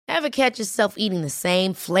Ever catch yourself eating the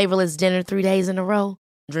same flavorless dinner 3 days in a row?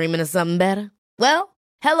 Dreaming of something better? Well,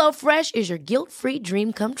 HelloFresh is your guilt-free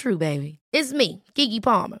dream come true, baby. It's me, Keke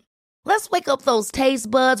Palmer. Let's wake up those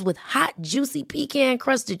taste buds with hot, juicy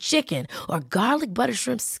pecan-crusted chicken or garlic butter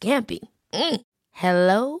shrimp scampi.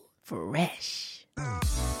 Hello Fresh.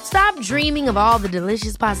 Stop dreaming of all the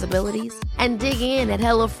delicious possibilities and dig in at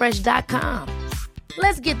HelloFresh.com.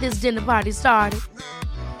 Let's get this dinner party started.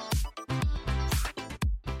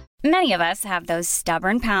 Many of us have those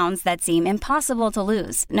stubborn pounds that seem impossible to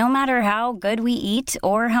lose, no matter how good we eat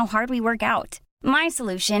or how hard we work out. My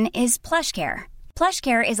solution is PlushCare.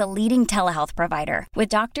 PlushCare is a leading telehealth provider with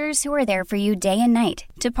doctors who are there for you day and night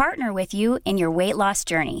to partner with you in your weight loss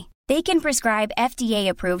journey. They can prescribe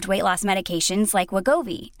FDA-approved weight loss medications like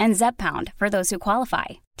Wegovy and Zepbound for those who qualify.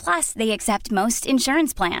 Plus, they accept most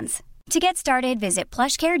insurance plans. To get started, visit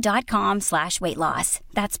plushcare.com/weightloss.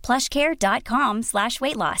 That's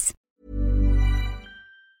plushcare.com/weightloss.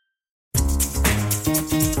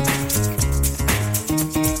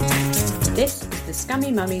 This is the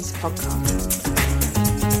Scummy Mummies podcast.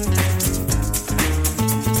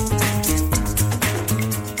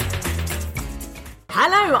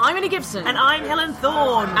 Hello, I'm Ellie Gibson. And I'm Helen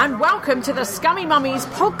Thorne. And welcome to the Scummy Mummies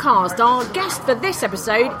podcast. Our guest for this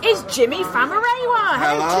episode is Jimi Famurewa.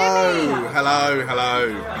 Hello, Jimi.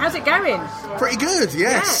 Hello. How's it going? Pretty good,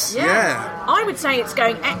 yes. Yeah. I would say it's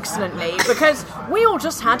going excellently because we all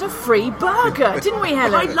just had a free burger, didn't we,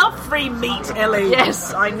 Helen? I love free meat, Ellie.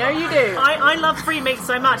 Yes, I know you do. I love free meat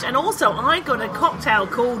so much. And also, I got a cocktail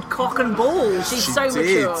called Cock and Balls. She's She so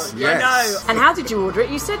did, mature. yes. I know. And how did you order it?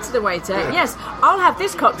 You said to the waiter, yes, I'll have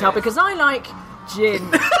this cocktail because I like gin.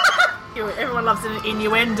 Everyone loves an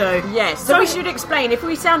innuendo. Yes, so we should explain, if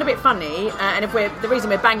we sound a bit funny, and if the reason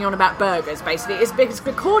we're banging on about burgers, basically, is because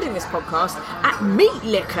we're recording this podcast at Meat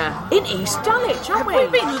Liquor in East Dulwich, aren't we?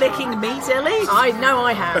 Have we been licking meat, Ellie? I know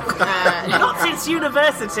I have. Not since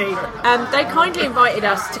university. They kindly invited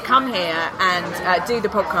us to come here and do the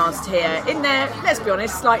podcast here in their, let's be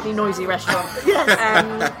honest, slightly noisy restaurant. So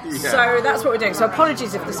that's what we're doing. So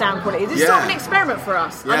apologies if the sound quality. This is sort of an experiment for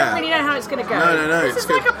us. I don't really know how it's going to go. No. This is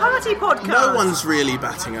like a party podcast. No one's really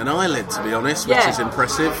batting an eyelid, to be honest, which is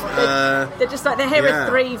impressive. They're just like, they're here with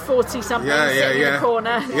 340-somethings sitting in the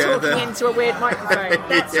corner talking into a weird microphone.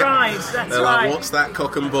 That's right. They're like, what's that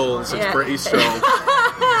cock and balls? It's pretty strong.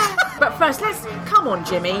 But first, come on,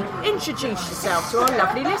 Jimi, introduce yourself to our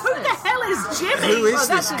lovely listeners. Who the hell is Jimi? Who is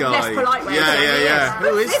this guy? Less polite way of saying it.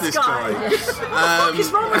 Who is this guy? What the fuck is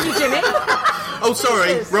wrong with you, Jimi? Oh,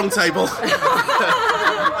 sorry, wrong table.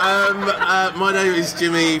 My name is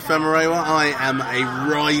Jimi Famurewa. I am a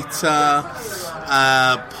writer,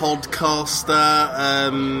 podcaster,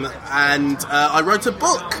 and I wrote a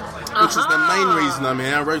book, which is the main reason I'm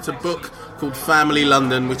here. I wrote a book called Family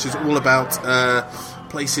London, which is all about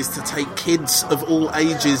places to take kids of all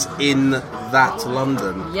ages in that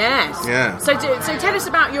London. Yes. Yeah. So tell us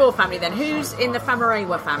about your family then. Who's in the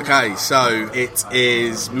Famurewa family? Okay, so it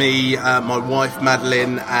is me, my wife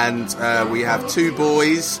Madeline, and we have 2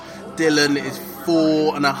 boys. Dylan is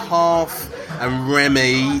 4.5, and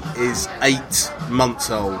Remy is 8 months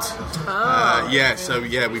old.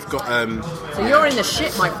 We've got. So you're in the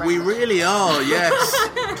shit, my friend. We really are, yes.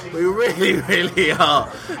 We really, really are.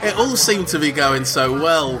 It all seemed to be going so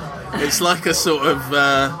well. It's like a sort of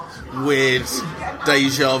weird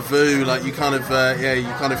deja vu. Like you kind of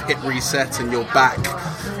hit reset and you're back.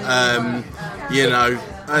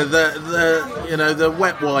 The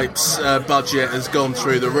wet wipes budget has gone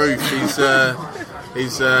through the roof.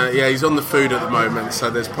 He's on the food at the moment, so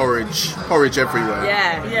there's porridge everywhere.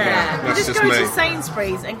 Yeah. You just go to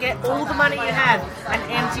Sainsbury's and get all the money you have and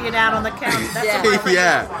empty it out on the counter. That's all Give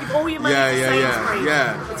all your money to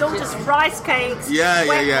Sainsbury's. It's all just rice cakes, wet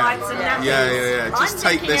wipes and nappies. Just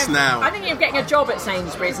take this now. I think you're getting a job at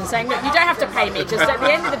Sainsbury's and saying, look, you don't have to pay me. Just at the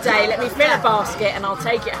end of the day, let me fill a basket and I'll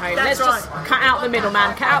take it home. That's Let's just cut out the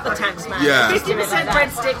middleman, cut out the tax man. 50%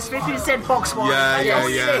 breadsticks, 50% box wine.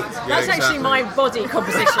 That's actually my body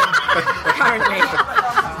composition currently.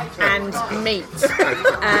 And meat. So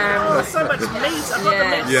much meat. I love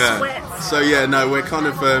the meat sweats. So we're kind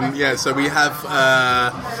of so we have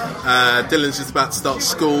Dylan's just about to start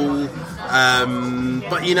school,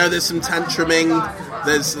 but there's some tantruming.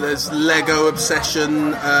 There's Lego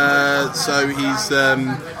obsession. So he's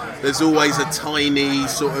there's always a tiny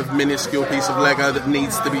sort of minuscule piece of Lego that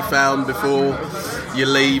needs to be found before you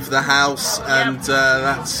leave the house, and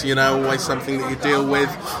that's always something that you deal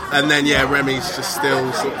with. And then Remy's just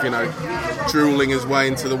still sort of drooling his way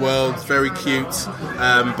into the world. Very cute.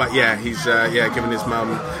 But yeah, he's given his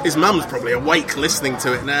mum. His mum's probably awake listening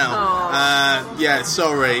to it now.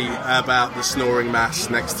 Sorry about the snoring mass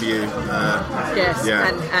next to you. Yes,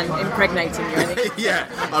 and impregnating you. Yeah,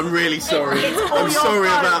 I'm really sorry. I'm sorry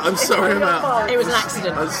about. It was an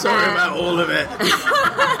accident. I'm sorry about all of it.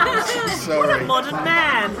 Sorry. What a modern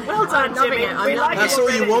man. Well done, Jimmy. That's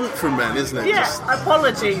all you want from men, isn't it? Yeah,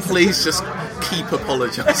 apologies. Please just keep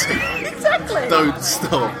apologising. Exactly. Don't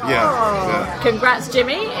stop. Yeah. Congrats,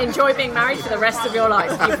 Jimmy. Enjoy being married for the rest of your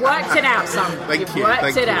life. You've worked it out, son. Thank you.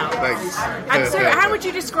 Worked it out. Thanks. And so, how would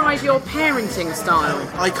you describe your parenting style?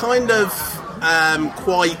 I kind of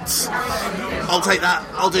quite. I'll take that.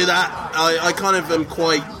 I'll do that. I kind of am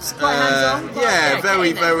quite hands-on?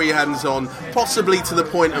 Very, very hands-on. Possibly to the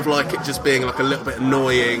point of like it just being like a little bit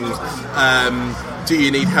annoying. Do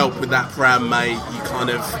you need help with that pram, mate? You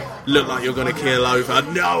kind of look like you're going to keel over.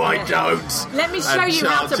 No, I don't. Let me show you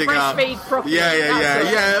how to breastfeed properly.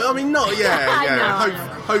 Yeah. I mean, not.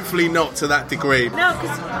 Hopefully not to that degree. No,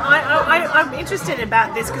 because I'm interested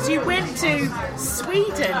about this because you went to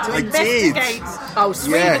Sweden to investigate. Oh,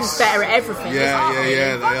 Sweden's better at everything.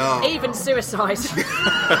 Yeah, they are. Even suicide.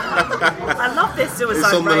 I love this suicide.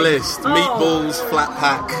 It's on the list. Meatballs, flat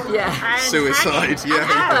pack, and suicide.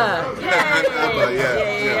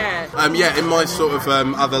 ABBA. In my sort of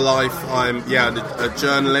other life, I'm a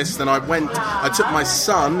journalist, and I took my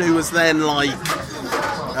son, who was then like.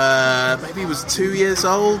 Maybe he was 2 years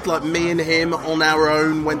old. Like me and him on our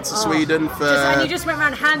own went to Sweden for. And you just went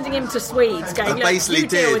around handing him to Swedes, going, "Look, basically you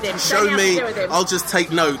deal with him. Show me. I'll just take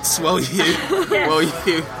notes while you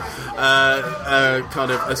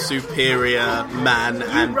kind of a superior man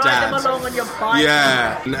and ride dad. them along on your bike.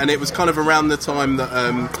 Yeah, and it was kind of around the time that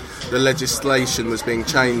the legislation was being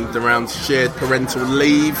changed around shared parental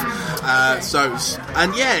leave.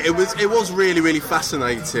 It was really, really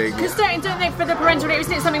fascinating. Because don't they, for the parental leave,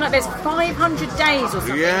 isn't it something like there's 500 days or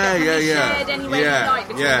something? Shared anyway you like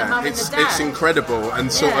between the mum and the dad. It's incredible,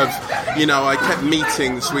 and sort of, I kept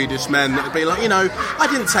meeting Swedish men that would be like, I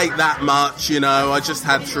didn't take that much, I just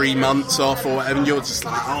had 3 months off, and you're just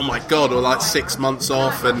like, oh my god, or like 6 months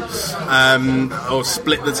off, and or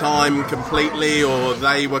split the time completely, or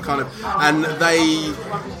they were kind of, and they.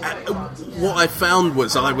 What I found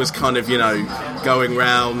was I was kind of, going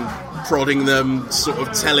round prodding them, sort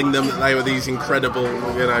of telling them that they were these incredible,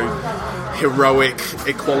 heroic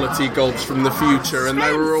equality gods from the future, and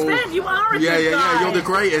they were all. Sven, you are a good guy. You're the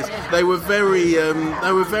greatest. They were very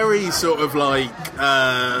sort of like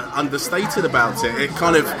understated about it. It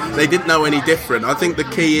kind of they didn't know any different. I think the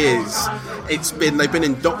key is they've been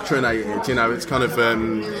indoctrinated. It's kind of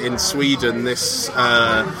in Sweden this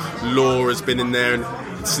law has been in there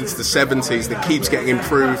since the 70s. That keeps getting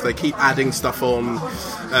improved. They keep adding stuff on.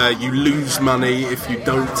 You lose money if you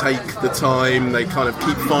don't take the time. They kind of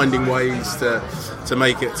keep finding ways to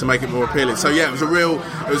make it more appealing. So it was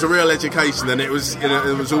a real education, and it was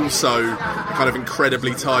also a kind of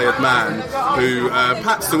incredibly tired man who,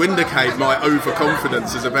 perhaps to indicate my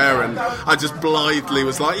overconfidence as a parent, I just blithely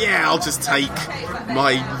was like, I'll just take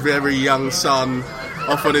my very young son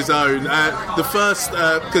off on his own. The first,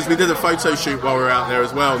 because we did a photo shoot while we were out there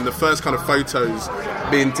as well, and the first kind of photos,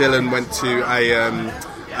 me and Dylan went to a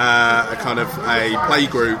kind of a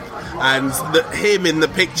playgroup, and him in the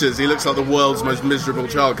pictures, he looks like the world's most miserable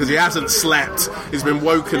child because he hasn't slept. He's been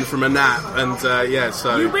woken from a nap, and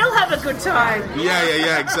so you will have a good time.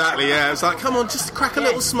 Yeah, exactly. Yeah, it's like, come on, just crack a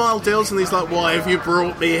little smile, Dills, and he's like, why have you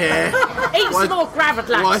brought me here? Eat some more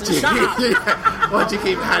Gravitlats and shut up. Why do you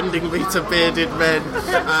keep handing me to bearded men?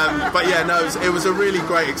 It was a really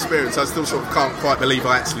great experience. I still sort of can't quite believe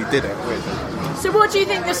I actually did it. Really. So what do you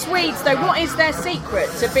think the Swedes, though, what is their secret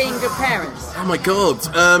to being good parents? Oh my god,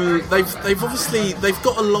 they've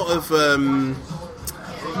got a lot of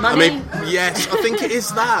money? Yes, I think it is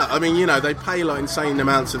that. They pay like insane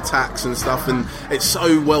amounts of tax and stuff, and it's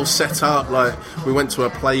so well set up. Like, we went to a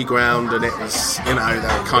playground, and it was,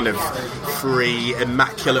 they're kind of free,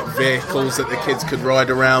 immaculate vehicles that the kids could ride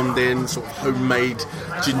around in, sort of homemade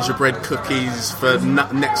gingerbread cookies for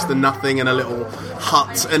next to nothing, in a little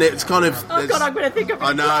hut, and it's kind of. Oh God, I'm going to think of it.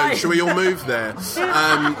 I know. Should we all move there?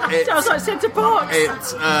 Sounds like Centre Park.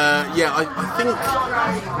 I think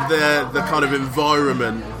the kind of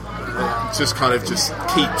environment just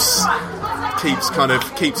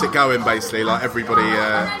keeps it going, basically. Like everybody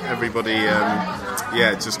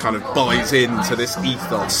just kind of buys into this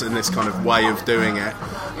ethos and this kind of way of doing it.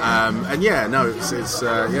 And yeah, no, it was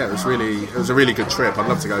a really good trip. I'd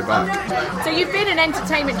love to go back. So you've been an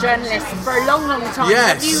entertainment journalist for a long, long time.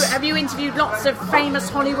 Yes. Have you interviewed lots of famous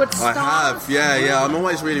Hollywood stars? I have, yeah. I'm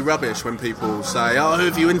always really rubbish when people say, "Oh, who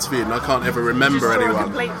have you interviewed?" And I can't ever remember anyone. A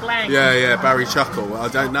complete blank. Yeah, Barry Chuckle. I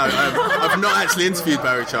don't know. I've not actually interviewed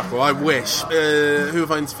Barry Chuckle. I wish. Who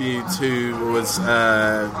have I interviewed who was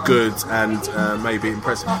good and maybe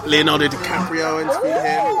impressive? Leonardo DiCaprio. I interviewed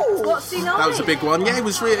him. What's he like? That was a big one. Yeah, it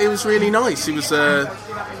was really nice. He was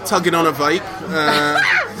tugging on a vape.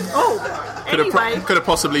 Could have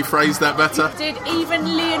possibly phrased that better. Did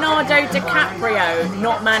even Leonardo DiCaprio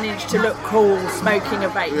not manage to look cool smoking a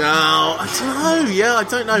vape? No, I don't know. Yeah, I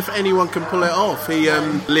don't know if anyone can pull it off.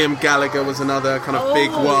 Liam Gallagher was another kind of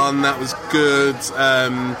big one. That was good.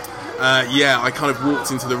 I kind of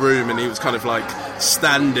walked into the room and he was kind of like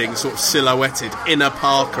standing, sort of silhouetted in a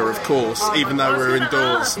parka, of course, even though we were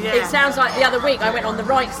indoors. It sounds like the other week I went on the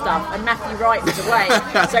Right Stuff and Matthew Wright was away,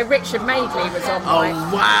 so Richard Madeley was on Right.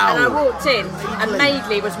 Oh, wow. And I walked in and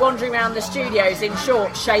Madeley was wandering around the studios in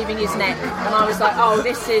shorts, shaving his neck, and I was like, oh,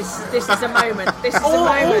 this is a moment. This is a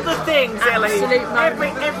moment. All the things, Ellie. Absolute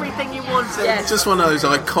moment. Everything you wanted. Yes. Just one of those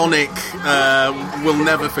iconic, we'll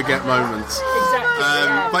never forget moments.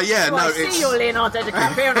 Exactly. But yeah, I see your Leonardo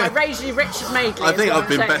DiCaprio and I raise you Richard Madeley. I think I've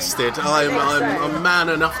been bested. I'm man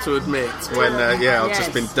enough to admit when I've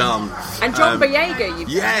just been done. And John Boyega, you've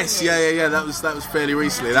Yes, yeah. That was fairly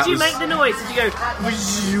recently. Did you make the noise? Did you go?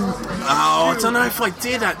 Oh, I don't know if I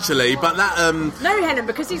did actually, but that. No, Helen,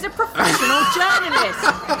 because he's a professional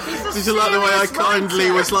journalist. Did you like the way I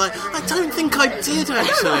kindly was like? I don't think I did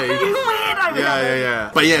actually. You weird over there.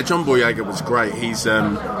 Yeah. But yeah, John Boyega was great. He's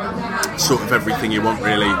sort of everything you want,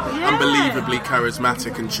 really. Unbelievably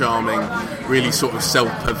charismatic and charming. Really sort of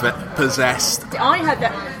self-possessed. I heard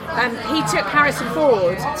that he took Harrison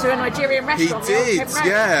Ford to a Nigerian restaurant. He did,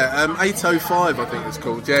 yeah. 805, I think it's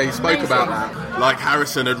called. Yeah, he spoke about that. Like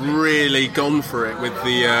Harrison had really gone for it with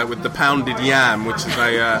the pounded yam, which is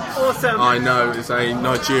awesome. I know, is a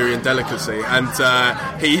Nigerian delicacy, and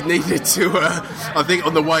he needed to. I think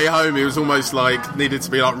on the way home, he was almost like needed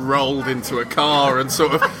to be like rolled into a car and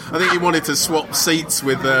sort of. I think he wanted to swap seats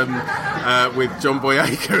with John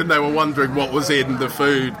Boyega, and they were wondering what was in the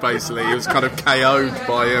food. Basically, he was kind of KO'd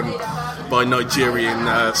by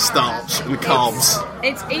Nigerian starch and carbs.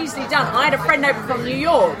 It's easily done. I had a friend over from New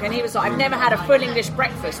York and he was like, I've never had a full English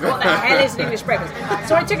breakfast. What the hell is an English breakfast?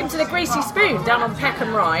 So I took him to the Greasy Spoon down on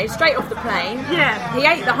Peckham Ride, straight off the plane. Yeah. He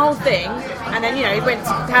ate the whole thing and then, he went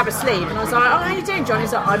to have a sleep and I was like, oh, how are you doing, John?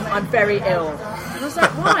 He's like, I'm very ill. And I was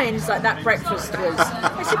like, why? And he's like, that breakfast was...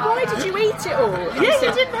 I said, why did you eat it all? And you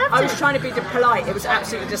didn't have to. I was trying to be polite. It was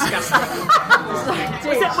absolutely disgusting.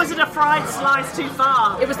 Was it a fried slice too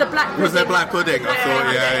far? It was the black pudding. Was there black pudding? I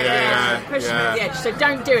thought, yeah. Push me at the edge. So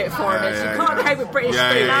don't do it for him. You can't go with British food.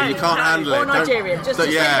 Yeah, you can't handle it. Or Nigerian. Just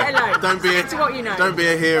leave it alone. Don't be to what you know. Don't be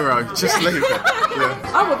a hero. Just leave it.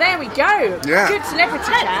 Yeah. Oh, well, there we go. Yeah. Good celebrity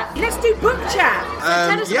chat. Let's do book chat. So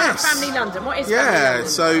tell us about Family London. What is Family London?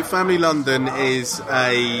 So Family London is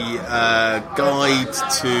a guide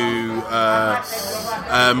to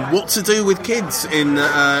what to do with kids in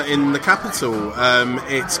the capital.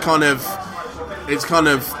 It's kind of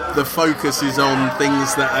the focus is on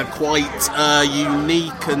things that are quite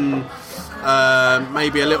unique and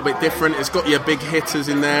maybe a little bit different. It's got your big hitters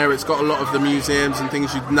in there. It's got a lot of the museums and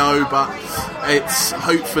things you'd know, but it's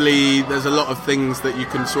hopefully there's a lot of things that you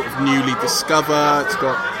can sort of newly discover. It's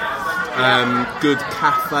got good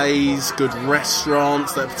cafes, good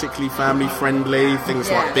restaurants that are particularly family friendly. Things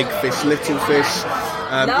like Big Fish, Little Fish.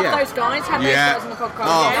 Love those guys. Have those guys on the podcast.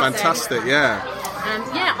 Oh, fantastic! Yeah.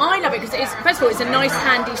 I love it because first of all, it's a nice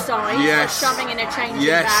handy size. Yes. Like shoving in a changing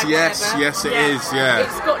bag. Yes, it is. Yeah.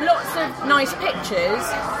 It's got lots of nice pictures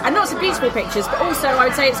and lots of beautiful pictures, but also I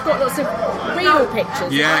would say it's got lots of real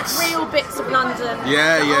pictures. Yes. Like real bits of London.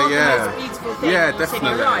 Yeah. The most beautiful things. Yeah,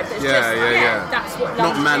 definitely. That's what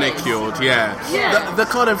London not manicured. Is. Yeah. The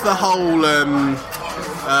kind of the whole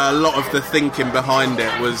a lot of the thinking behind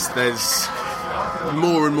it was there's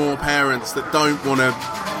more and more parents that don't want to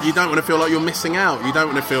feel like you're missing out. You don't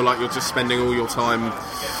want to feel like you're just spending all your time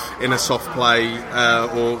in a soft play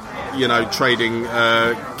or trading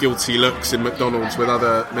guilty looks in McDonald's with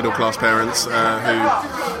other middle class parents who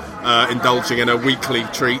are indulging in a weekly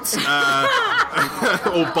treat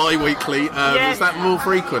or bi-weekly. Is that more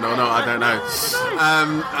frequent or not? I don't know.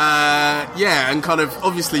 And kind of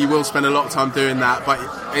obviously you will spend a lot of time doing that, but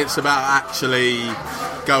it's about actually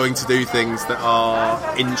going to do things that are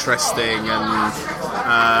interesting and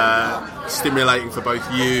stimulating for both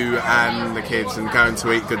you and the kids, and going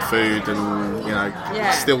to eat good food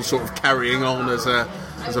and still sort of carrying on as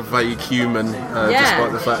a vague human,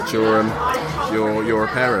 despite the fact you're a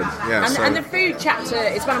parent. Yeah, and the food chapter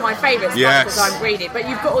is one of my favourites because I'm reading. But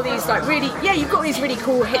you've got all these really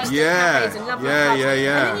cool hipster cafes and lovely clubs. And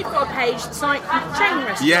then you've got a page that's like chain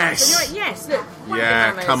restaurants. Yes. And you're like, yes, look.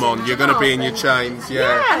 Come on, you're going to be in your chains.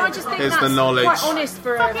 Yeah. And I just think here's that's the knowledge. Quite honest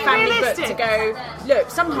for a family book to go, look,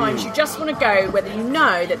 sometimes you just want to go whether you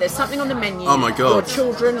know that there's something on the menu your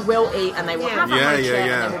children will eat and they will have a nature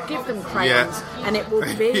and they will give them crayons and it will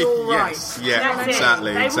be all right.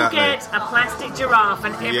 Exactly. They will get a plastic giraffe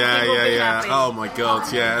and everything will be happy. Oh my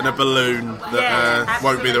God, and a balloon that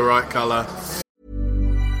won't be the right colour.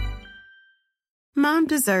 Mom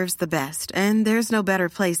deserves the best, and there's no better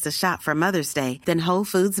place to shop for Mother's Day than Whole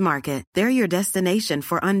Foods Market. They're your destination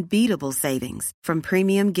for unbeatable savings, from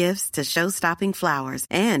premium gifts to show-stopping flowers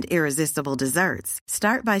and irresistible desserts.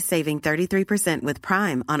 Start by saving 33% with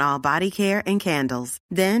Prime on all body care and candles.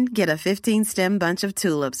 Then get a 15-stem bunch of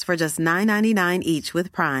tulips for just $9.99 each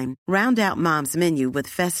with Prime. Round out Mom's menu with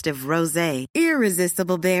festive rosé,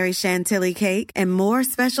 irresistible berry chantilly cake, and more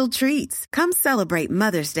special treats. Come celebrate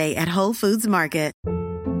Mother's Day at Whole Foods Market.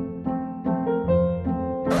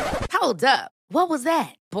 Hold up. What was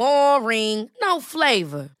that? Boring. No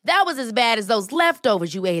flavor. That was as bad as those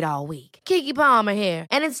leftovers you ate all week. Keke Palmer here,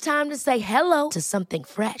 and it's time to say hello to something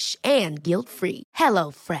fresh and guilt-free. Hello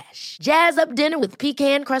Fresh. Jazz up dinner with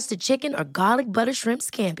pecan-crusted chicken or garlic butter shrimp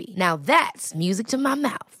scampi. Now that's music to my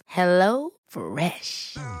mouth. Hello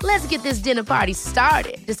Fresh. Let's get this dinner party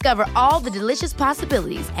started. Discover all the delicious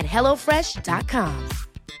possibilities at HelloFresh.com.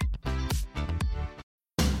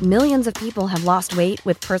 Millions of people have lost weight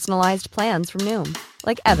with personalized plans from Noom.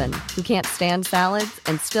 Like Evan, who can't stand salads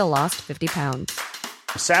and still lost 50 pounds.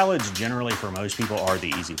 Salads generally for most people are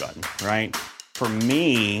the easy button, right? For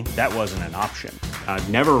me, that wasn't an option. I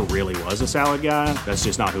never really was a salad guy. That's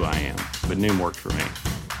just not who I am. But Noom worked for me.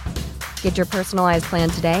 Get your personalized plan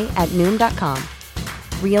today at Noom.com.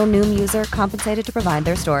 Real Noom user compensated to provide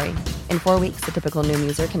their story. In 4 weeks, the typical Noom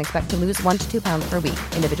user can expect to lose 1 to 2 pounds per week.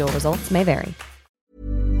 Individual results may vary.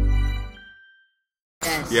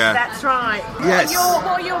 Yeah, that's right. Yes. What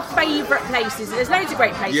are your favourite places? There's loads of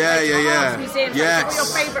great places. Museums. Yes. What are your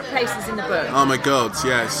favourite places in the book? Oh my God,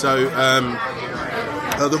 yeah. So,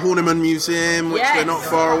 the Horniman Museum, which we're not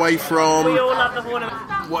far away from. We all love the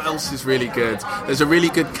Horniman. What else is really good? There's a really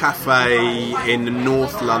good cafe in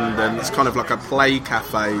North London. It's kind of like a play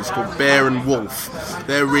cafe. It's called Bear and Wolf.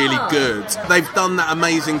 They're really good. They've done that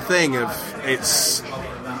amazing thing of it's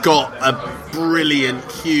got a brilliant,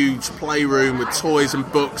 huge playroom with toys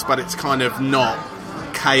and books, but it's kind of not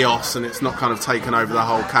chaos and it's not kind of taken over the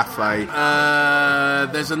whole cafe.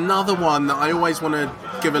 There's another one that I always want to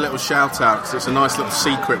give a little shout out because it's a nice little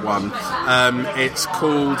secret one. It's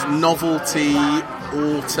called Novelty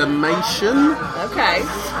Automation. Okay.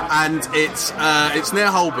 And it's near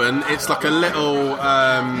Holborn. It's like a little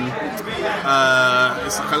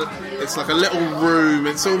it's like a little room.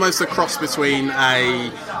 It's almost a cross between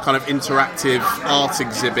a kind of interactive art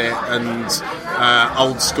exhibit and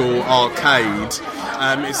old school arcade.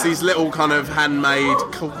 It's these little kind of handmade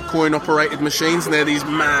coin-operated machines, and they're these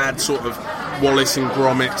mad sort of Wallace and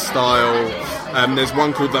Gromit style. There's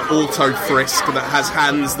one called the Auto Frisk that has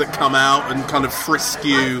hands that come out and kind of frisk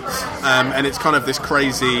you, and it's kind of these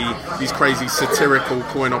crazy satirical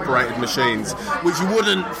coin-operated machines, which you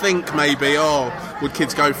wouldn't think maybe, would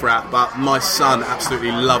kids go for that? But my son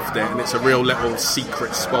absolutely loved it, and it's a real little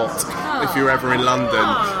secret spot. If you're ever in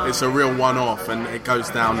London, it's a real one-off, and it goes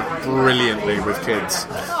down brilliantly with kids.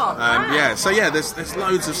 There's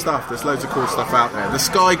loads of stuff. There's loads of cool stuff out there. The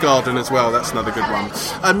Sky Garden as well. That's another good one.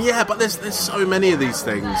 But there's so many of these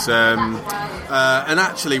things. And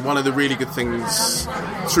actually, one of the really good things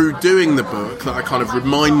through doing the book that I kind of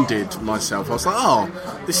reminded myself, I was like,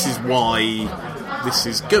 this is why this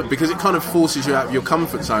is good, because it kind of forces you out of your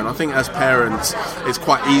comfort zone. I think as parents, it's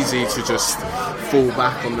quite easy to just fall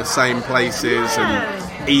back on the same places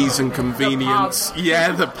and ease and convenience.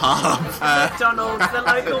 The pub. McDonald's, the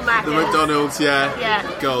local Mac. The McDonald's,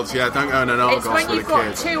 God, don't go in an Argos It's when with you've a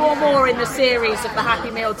got kid. 2 or more in the series of the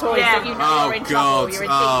Happy Meal toys that you know are in trouble. You're in big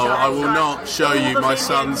trouble. I will not show you my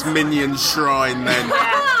son's Minion shrine then.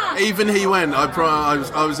 Even he went. I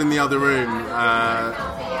was in the other room.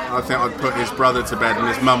 I think I'd put his brother to bed and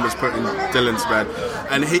his mum was putting Dylan to bed,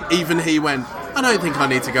 and he went, I don't think I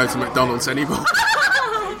need to go to McDonald's anymore.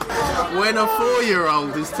 When a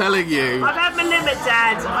 4-year-old is telling you I've had my limit,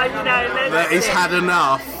 Dad, that he's had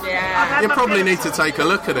enough, you probably need to take a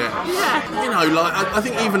look at it. I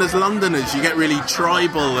think even as Londoners you get really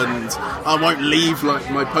tribal, and I won't leave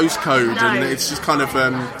like my postcode, and it's just kind of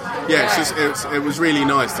it was really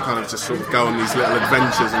nice to kind of just sort of go on these little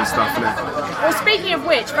adventures and stuff. Well, speaking of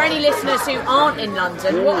which, for any listeners who aren't in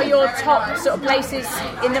London, what are your top sort of places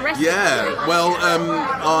in the rest of the country? Well,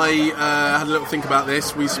 I had a little think about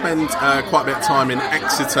this. We spent quite a bit of time in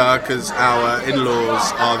Exeter because our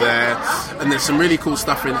in-laws are there, and there's some really cool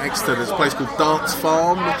stuff in Exeter. There's a place called Darts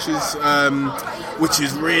Farm, which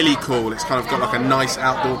is really cool. It's kind of got like a nice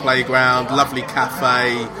outdoor playground, lovely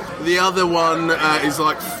cafe. The other one is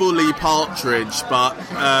like fully Partridge, but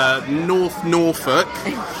North Norfolk.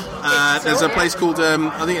 There's a place called,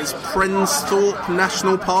 I think it's Prensthorpe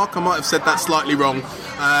National Park. I might have said that slightly wrong.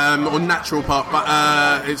 Or Natural Park, but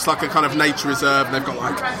it's like a kind of nature reserve, and they've got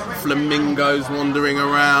like flamingos wandering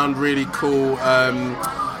around, really cool.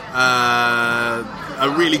 A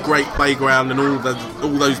really great playground and all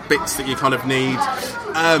those bits that you kind of need.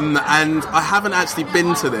 And I haven't actually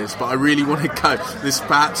been to this, but I really want to go. This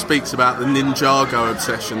perhaps speaks about the Ninjago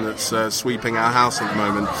obsession that's sweeping our house at the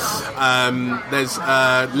moment. There's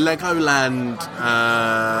Legoland.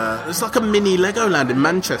 There's like a mini Legoland in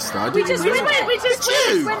Manchester. We just went there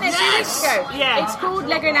 2 weeks ago. Yeah. It's called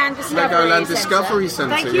Legoland Discovery Legoland Discovery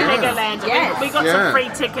Centre. Thank you, Legoland. Yes. We got some free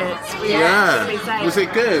tickets. Was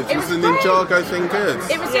it good? Was the Ninjago thing good?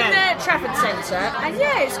 It was in the Trafford Centre, and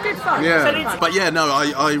it's good fun. Yeah, but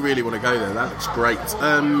I really want to go there. That looks great.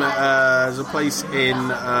 There's a place in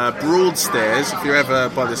Broadstairs, if you're ever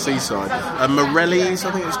by the seaside. Morelli's,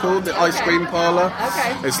 I think it's called, the ice cream parlour.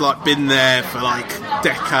 Okay. It's like been there for like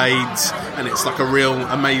decades, and it's like a real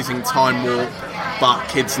amazing time warp. But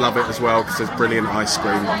kids love it as well because there's brilliant ice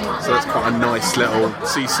cream. So it's quite a nice little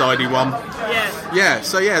seasidey one.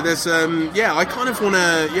 So there's I kind of want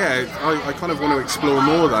to I kind of want to explore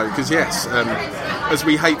more though, because as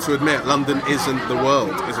we hate to admit, London isn't the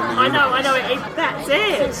world, isn't the universe. I know that's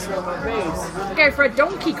it. Go for a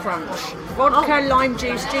donkey crunch. Vodka, lime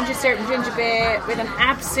juice, ginger syrup and ginger beer with an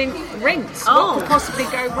absinthe rinse. What could possibly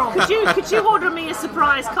go wrong? Could you order me a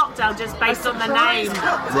surprise cocktail just based on the name?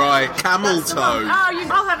 Right, camel toe.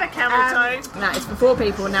 I'll have a camel toe. No, it's for 4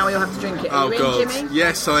 people, now we all have to drink it. Are you in, Jimmy?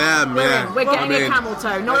 Yes, I am, We're getting a camel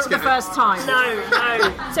toe, not for the first time. No.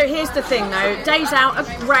 So here's the thing though, days out are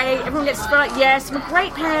great, everyone gets to feel like, yes, I'm a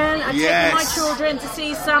great parent, I'm taking my children to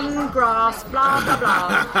see some grass, blah, blah,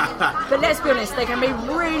 blah. But let's be honest, they can be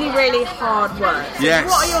really, really hard work. So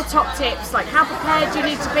what are your top tips? Like, how prepared do you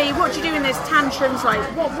need to be? What do you do in those tantrums? Like,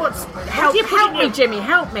 help me, Jimmy,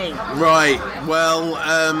 help me. Right, well,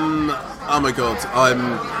 oh my God,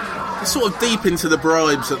 I'm sort of deep into the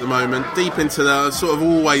bribes at the moment, I've sort of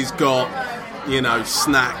always got,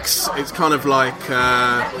 snacks. It's kind of like,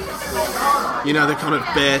 the kind of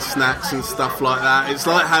bear snacks and stuff like that. It's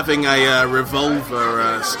like having a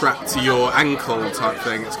revolver strapped to your ankle type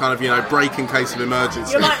thing. It's kind of, break in case of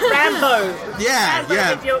emergency. You're like Rambo.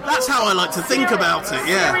 That's how I like to think about it,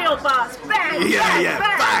 Cereal bars, bang,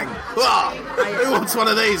 bang. Who wants one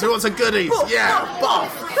of these? Who wants a goodies?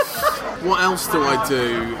 Boff. What else do I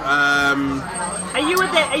do? Are you a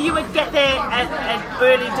get there at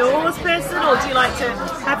early doors person, or do you like to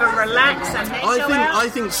have a relax and then I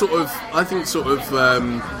think sort of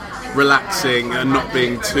relaxing and not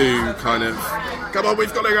being too kind of, come on,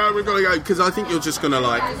 we've got to go, because I think you're just going to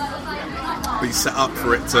like be set up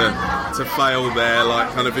for it to fail there.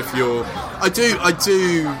 Like kind of if you're, I do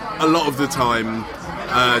a lot of the time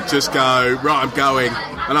just go, right, I'm going,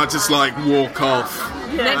 and I just like walk off.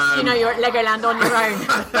 Next you know, you're at Legoland on your own.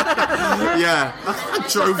 I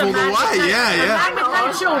drove all the way. And with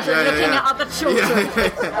no children, looking at other children.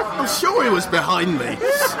 I'm sure he was behind me.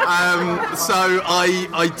 So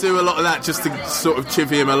I do a lot of that just to sort of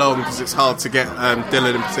chivvy him along, because it's hard to get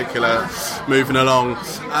Dylan in particular moving along.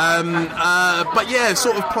 But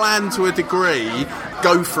sort of plan to a degree.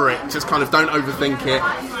 Go for it. Just kind of don't overthink it.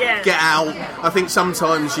 Get out. I think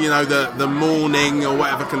sometimes, the morning or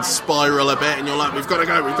whatever can spiral a bit, and you're like, we've got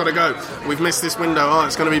to go. We've missed this window. Oh,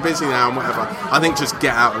 it's going to be busy now and whatever. I think just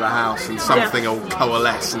get out of the house and something will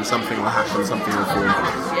coalesce and something will happen. Something will form.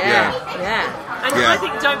 And I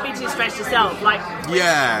think don't be too stressed yourself. Like,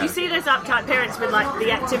 you see those uptight parents with like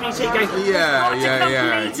the activity sheet going,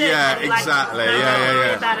 exactly.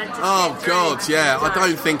 Oh God, I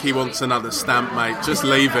don't think he wants another stamp, mate. Just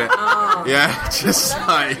leave it.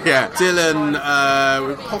 Dylan,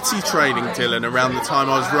 potty training Dylan around the time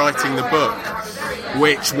I was writing the book,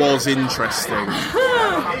 which was interesting.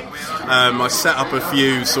 I set up a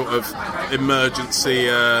few sort of emergency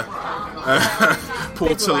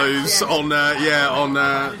portaloos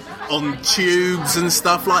on tubes and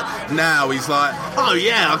stuff like. Now he's like,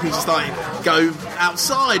 I can just like go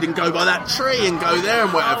outside and go by that tree and go there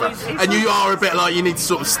and whatever. And you are a bit like you need to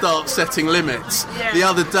sort of start setting limits. Yeah. The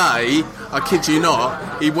other day, I kid you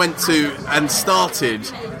not, he went to and started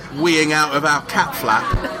weeing out of our cat flap.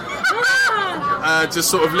 Just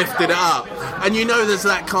sort of lifted it up. And you know there's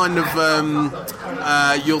that kind of, we're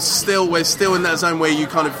still in that zone where you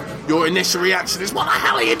kind of, your initial reaction is, what the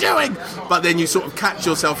hell are you doing? But then you sort of catch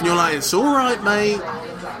yourself and you're like, it's all right, mate.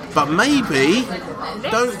 But maybe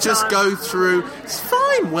don't just go through, it's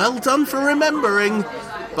fine, well done for remembering,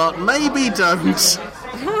 but maybe don't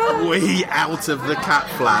wee out of the cat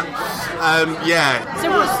flap. So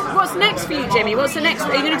what's next for you, Jimmy? What's the next?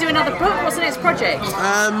 Are you going to do another book? What's the next project?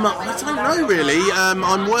 I don't know really.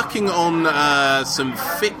 I'm working on some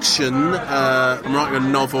fiction. I'm writing a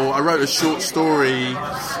novel. I wrote a short story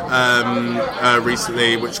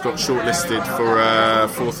recently, which got shortlisted for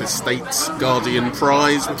Fourth Estate's Guardian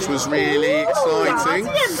Prize, which was really exciting.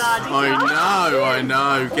 I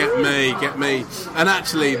know. Get me. And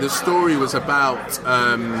actually, the story was about.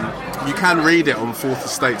 You can read it on Fourth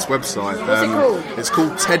Estate's website. What's it called? It's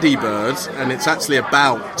called Teddy Bird, and it's actually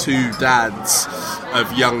about two dads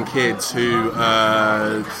of young kids who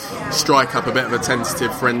strike up a bit of a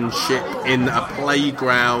tentative friendship in a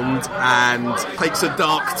playground and takes a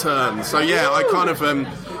dark turn. So yeah, I kind of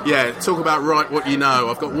talk about write what you know.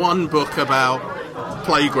 I've got one book about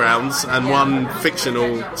playgrounds and one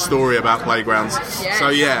fictional story about playgrounds. Yes. So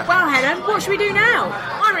yeah. Well, Helen, what should we do now?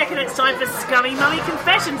 I reckon it's time for Scummy Mummy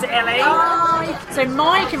Confessions, Ellie. So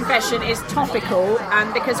my confession is topical,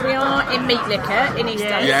 because we are in Meat Liquor in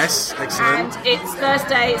Eastern. Yes, excellent. And it's a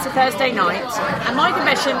Thursday night, and my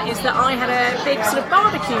confession is that I had a big sort of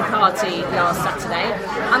barbecue party last Saturday,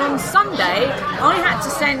 and on Sunday I had to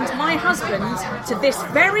send my husband to this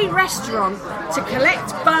very restaurant to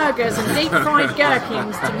collect burgers and deep fried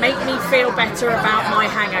gherkins to make me feel better about my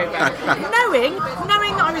hangover, knowing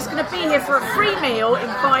that I was going to be here for a free meal in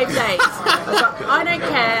 5 days. I was like, I don't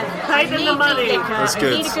care. Pay them the money. That's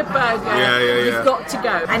good. I need a good burger. Yeah. You've got to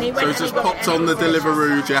go. And he went. So he just popped on the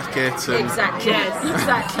Deliveroo jacket. And exactly.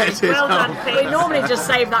 Exactly. Well done, Pete. We normally just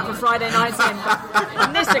save that for Friday nights in, but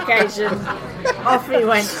on this occasion, off he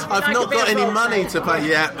went. I've not got any money to pay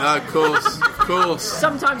yet. Of course.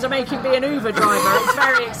 Sometimes I make him be an Uber driver. It's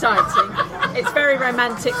very exciting. It's very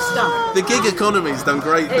romantic stuff. The gig economy's done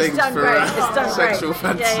great things for sexual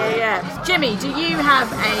fantasy. Yeah. Jimmy, do you have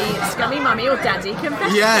a Scummy Mummy or Daddy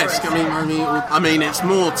confession? Yeah, Scummy Mummy. I mean, it's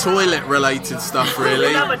more toilet-related stuff, really.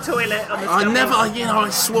 You love a toilet on the I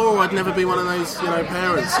swore I'd never be one of those,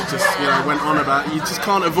 parents that just, went on about. You just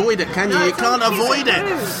can't avoid it, can you? No, you can't avoid it.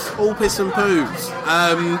 All piss and poo.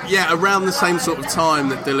 Around the same sort of time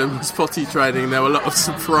that Dylan was potty training, there were a lot of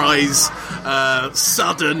surprise,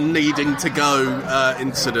 sudden needing to go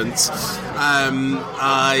incidents.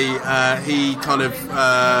 He kind of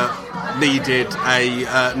needed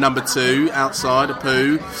a number 2 outside, a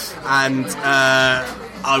poo, and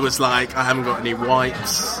I was like, I haven't got any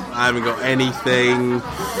wipes, I haven't got anything,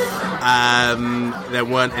 there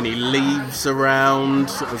weren't any leaves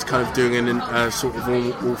around. I was kind of doing a sort of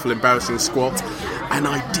awful embarrassing squat, and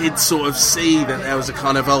I did sort of see that there was a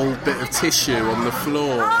kind of old bit of tissue on the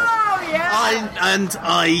floor.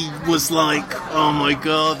 I was like, oh my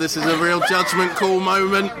god, this is a real judgment call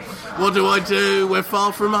moment. What do? We're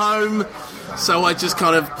far from home. So I just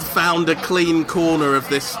kind of found a clean corner of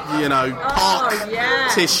this, park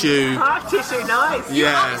tissue. Park tissue, nice.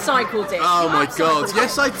 Yeah. You upcycled it. Oh my god.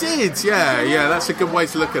 Yes, I did. Yeah. That's a good way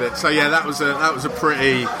to look at it. So yeah, that was a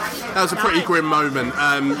pretty grim moment.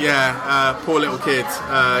 Poor little kid.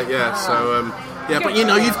 But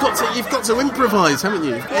you've got to improvise, haven't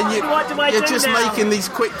you? And what do I do you're just now? making these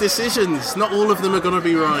quick decisions. Not all of them are going to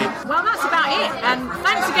be right. Well, that's about it. And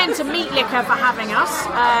thanks again to Meat Liquor for having us.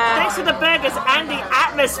 Thanks for the burgers and the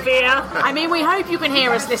atmosphere. I mean, we hope you can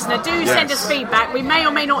hear us, listener. Do send us feedback. We may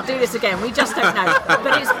or may not do this again. We just don't know.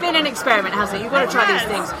 But it's been an experiment, hasn't it? You've got to try these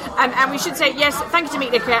things. And we should say, yes, thank you to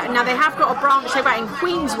Meat Liquor. Now, they have got a branch over in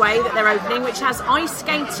Queensway that they're opening, which has ice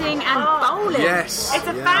skating and bowling. Yes. It's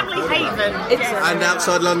a family haven. And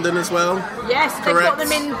outside London as well? Yes, they've got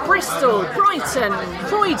them in Bristol, Brighton,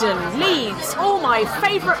 Croydon, Leeds, all my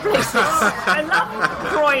favourite places. I love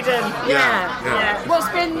Croydon. Yeah. What's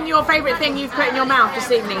been your favourite thing you've put in your mouth this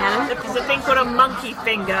evening, Helen? There's a thing called a monkey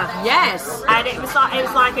finger. Yes. And it was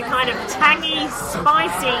like a kind of tangy,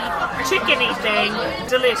 spicy, chickeny thing.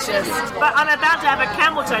 Delicious. But I'm about to have a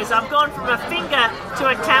camel toe, so I've gone from a finger to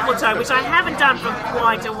a camel toe, which I haven't done for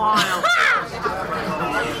quite a while.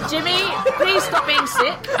 Jimmy, please stop being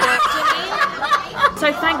sick. Jimmy,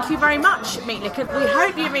 So thank you very much, Meat Liquor. We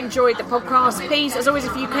hope you've enjoyed the podcast. Please, as always,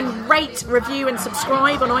 if you can rate, review and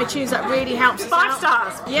subscribe on iTunes, that really helps us 5 out.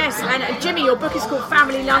 stars. Yes, and Jimmy, your book is called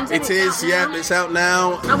Family London. It is, yeah, it's out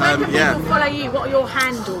now. And where can people follow you? What are your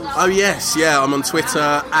handles? Oh yes, yeah, I'm on Twitter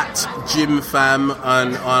at JimFam,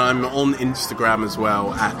 and I'm on Instagram as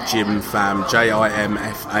well at JimFam,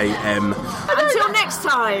 JIMFAM. Until next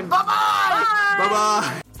time. Bye-bye.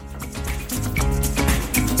 Bye-bye.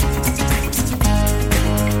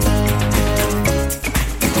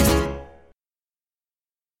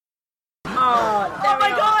 Oh my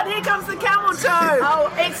God, here comes the camel toe. Oh,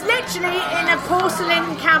 it's literally in a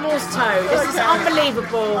porcelain camel's toe. This is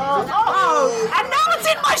unbelievable. Oh, and now it's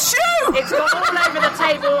in my shoe. It's gone all over the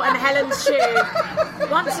table and Helen's shoe.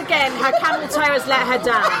 Once again, her camel toe has let her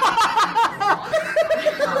down.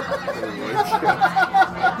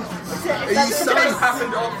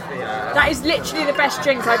 That is literally the best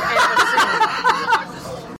drink I've ever seen.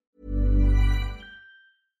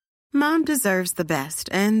 Mom deserves the best,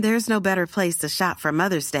 and there's no better place to shop for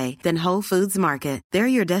Mother's Day than Whole Foods Market. They're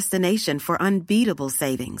your destination for unbeatable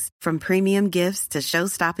savings, from premium gifts to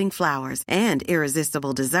show-stopping flowers and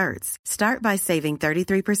irresistible desserts. Start by saving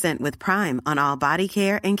 33% with Prime on all body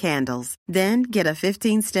care and candles. Then get a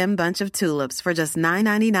 15-stem bunch of tulips for just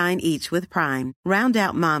 $9.99 each with Prime. Round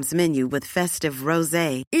out Mom's menu with festive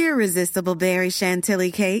rosé, irresistible berry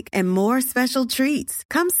chantilly cake, and more special treats.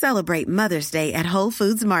 Come celebrate Mother's Day at Whole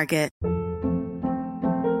Foods Market.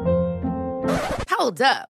 Hold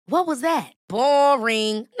up. What was that?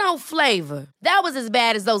 Boring. No flavor. That was as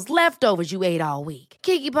bad as those leftovers you ate all week.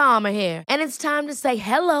 Keke Palmer here, and it's time to say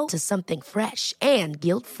hello to something fresh and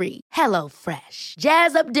guilt-free. Hello Fresh.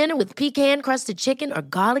 Jazz up dinner with pecan-crusted chicken or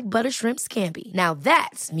garlic butter shrimp scampi. Now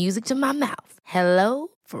that's music to my mouth. Hello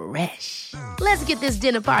Fresh. Let's get this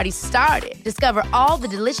dinner party started. Discover all the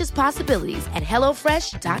delicious possibilities at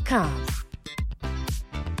HelloFresh.com.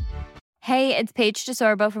 Hey, it's Paige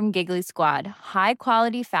DeSorbo from Giggly Squad. High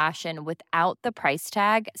quality fashion without the price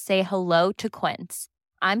tag. Say hello to Quince.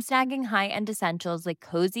 I'm snagging high-end essentials like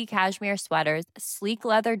cozy cashmere sweaters, sleek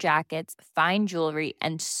leather jackets, fine jewelry,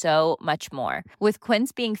 and so much more. With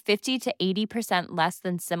Quince being 50 to 80% less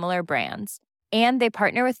than similar brands. And they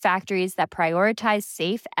partner with factories that prioritize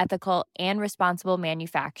safe, ethical, and responsible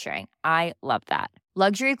manufacturing. I love that.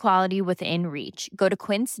 Luxury quality within reach. Go to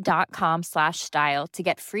quince.com/style to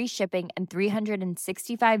get free shipping and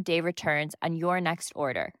 365-day returns on your next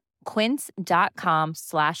order.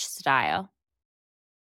 Quince.com/style.